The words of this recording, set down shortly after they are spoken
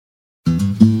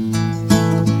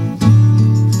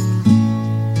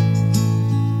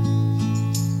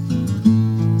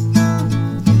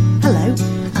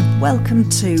welcome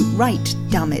to Write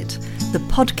Damn It, the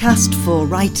podcast for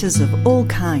writers of all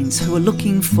kinds who are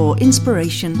looking for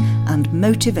inspiration and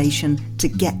motivation to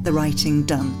get the writing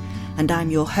done. And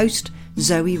I'm your host,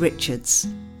 Zoe Richards.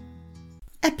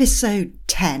 Episode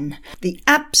 10, The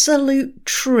Absolute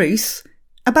Truth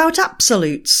About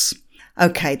Absolutes.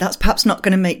 Okay, that's perhaps not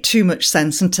going to make too much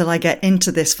sense until I get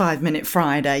into this 5-Minute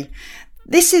Friday.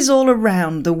 This is all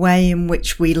around the way in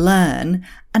which we learn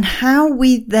and how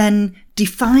we then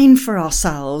define for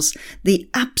ourselves the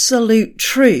absolute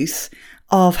truth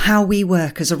of how we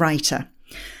work as a writer.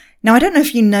 Now, I don't know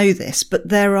if you know this, but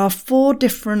there are 4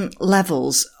 different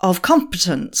levels of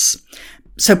competence.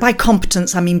 So by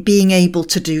competence, I mean being able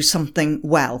to do something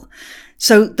well.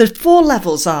 So the 4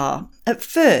 levels are, at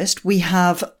first, we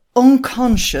have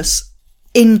unconscious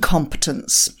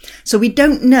incompetence. So we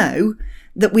don't know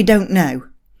that we don't know.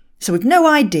 So we've no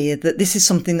idea that this is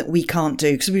something that we can't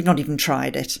do because we've not even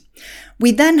tried it.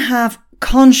 We then have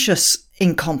conscious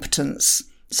incompetence.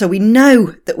 So we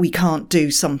know that we can't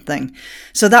do something.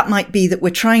 So that might be that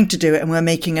we're trying to do it and we're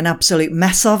making an absolute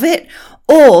mess of it,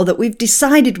 or that we've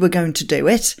decided we're going to do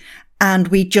it and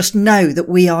we just know that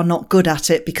we are not good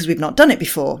at it because we've not done it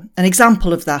before. An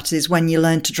example of that is when you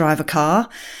learn to drive a car.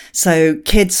 So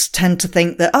kids tend to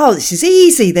think that, oh, this is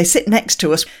easy. They sit next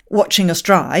to us watching us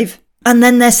drive. And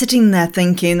then they're sitting there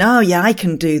thinking, oh yeah, I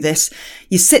can do this.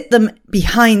 You sit them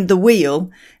behind the wheel,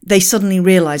 they suddenly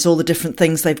realise all the different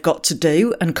things they've got to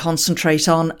do and concentrate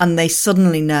on, and they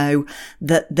suddenly know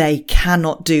that they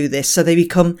cannot do this. So they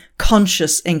become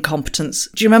conscious incompetence.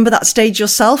 Do you remember that stage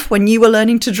yourself when you were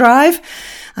learning to drive?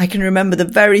 I can remember the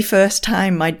very first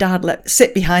time my dad let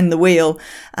sit behind the wheel,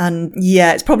 and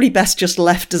yeah, it's probably best just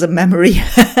left as a memory.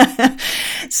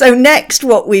 So next,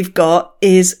 what we've got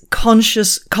is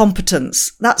conscious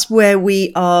competence. That's where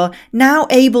we are now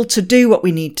able to do what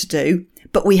we need to do,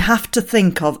 but we have to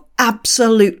think of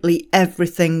absolutely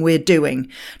everything we're doing.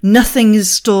 Nothing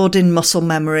is stored in muscle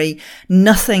memory.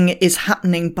 Nothing is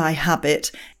happening by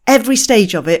habit. Every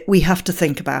stage of it, we have to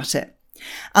think about it.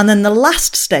 And then the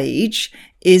last stage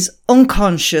is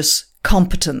unconscious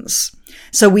competence.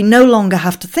 So we no longer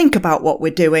have to think about what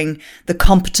we're doing. The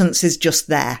competence is just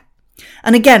there.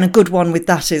 And again, a good one with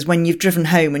that is when you've driven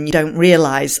home and you don't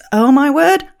realise, oh my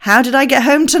word, how did I get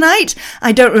home tonight?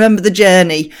 I don't remember the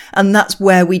journey. And that's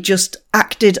where we just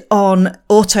acted on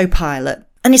autopilot.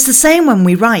 And it's the same when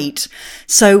we write.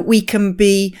 So we can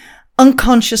be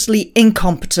unconsciously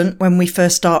incompetent when we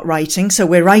first start writing. So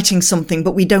we're writing something,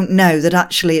 but we don't know that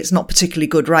actually it's not particularly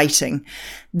good writing.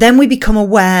 Then we become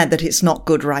aware that it's not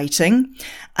good writing.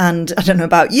 And I don't know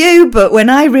about you, but when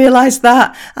I realised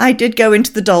that, I did go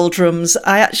into the doldrums.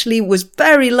 I actually was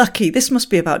very lucky. This must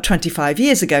be about 25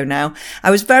 years ago now.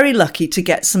 I was very lucky to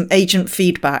get some agent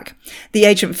feedback. The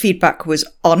agent feedback was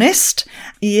honest.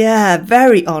 Yeah,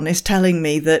 very honest, telling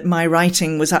me that my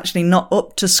writing was actually not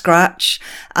up to scratch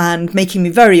and making me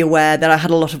very aware that I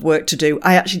had a lot of work to do.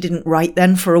 I actually didn't write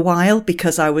then for a while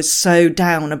because I was so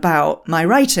down about my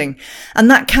writing.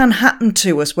 And that can happen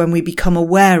to us when we become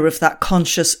aware of that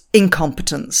conscious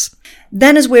incompetence.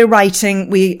 Then as we're writing,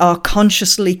 we are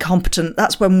consciously competent.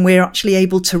 That's when we're actually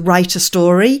able to write a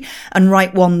story and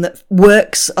write one that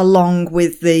works along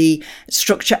with the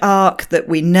structure arc that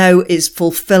we know is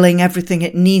fulfilling everything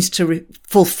it needs to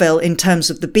fulfill in terms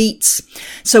of the beats.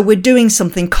 So we're doing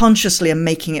something consciously and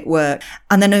making it work.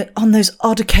 And then on those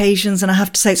odd occasions, and I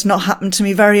have to say it's not happened to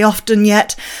me very often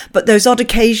yet, but those odd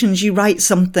occasions you write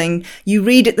something, you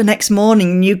read it the next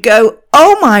morning and you go,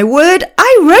 oh my word,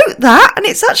 I wrote that and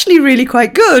it's actually really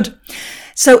quite good.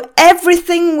 So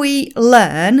everything we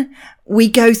learn, we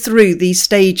go through these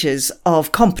stages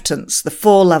of competence, the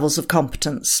 4 levels of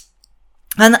competence.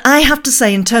 And I have to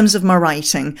say, in terms of my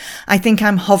writing, I think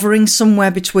I'm hovering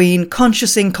somewhere between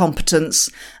conscious incompetence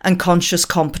and conscious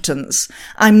competence.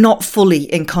 I'm not fully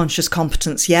in conscious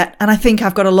competence yet, and I think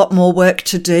I've got a lot more work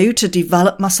to do to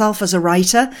develop myself as a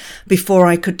writer before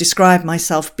I could describe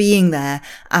myself being there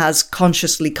as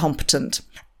consciously competent.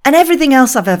 And everything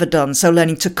else I've ever done, so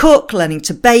learning to cook, learning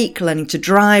to bake, learning to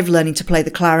drive, learning to play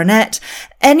the clarinet,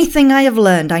 anything I have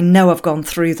learned, I know I've gone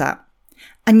through that.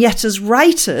 And yet as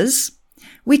writers,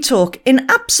 we talk in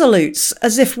absolutes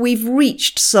as if we've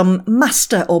reached some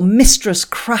master or mistress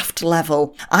craft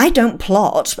level. I don't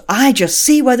plot. I just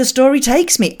see where the story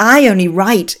takes me. I only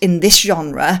write in this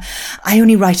genre. I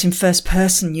only write in first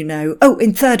person, you know. Oh,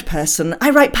 in third person. I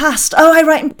write past. Oh, I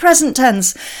write in present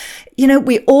tense. You know,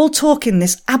 we all talk in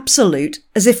this absolute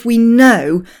as if we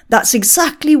know that's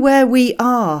exactly where we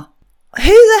are. Who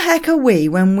the heck are we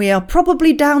when we are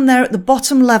probably down there at the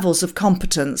bottom levels of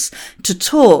competence to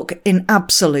talk in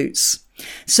absolutes?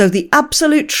 So the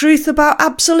absolute truth about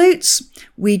absolutes,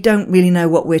 we don't really know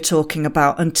what we're talking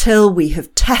about until we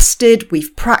have tested,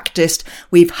 we've practiced,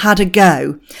 we've had a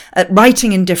go at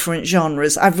writing in different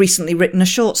genres. I've recently written a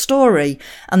short story,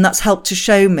 and that's helped to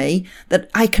show me that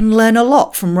I can learn a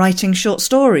lot from writing short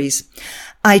stories.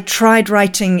 I tried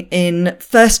writing in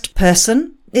first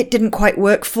person. It didn't quite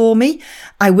work for me.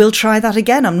 I will try that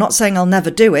again. I'm not saying I'll never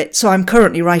do it. So I'm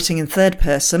currently writing in third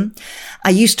person. I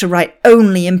used to write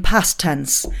only in past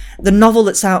tense. The novel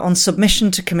that's out on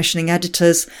submission to commissioning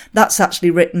editors, that's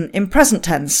actually written in present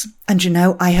tense. And you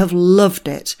know, I have loved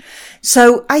it.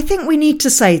 So I think we need to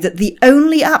say that the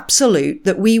only absolute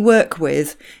that we work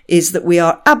with is that we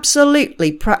are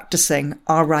absolutely practicing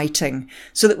our writing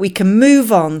so that we can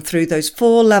move on through those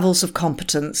 4 levels of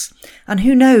competence. And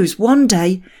who knows, one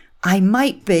day I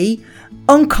might be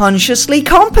unconsciously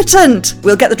competent.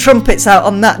 We'll get the trumpets out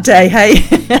on that day, hey?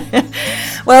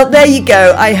 Well, there you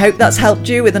go. I hope that's helped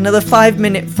you with another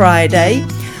 5-Minute Friday.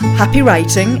 Happy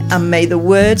writing, and may the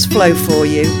words flow for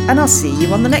you. And I'll see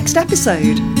you on the next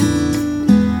episode.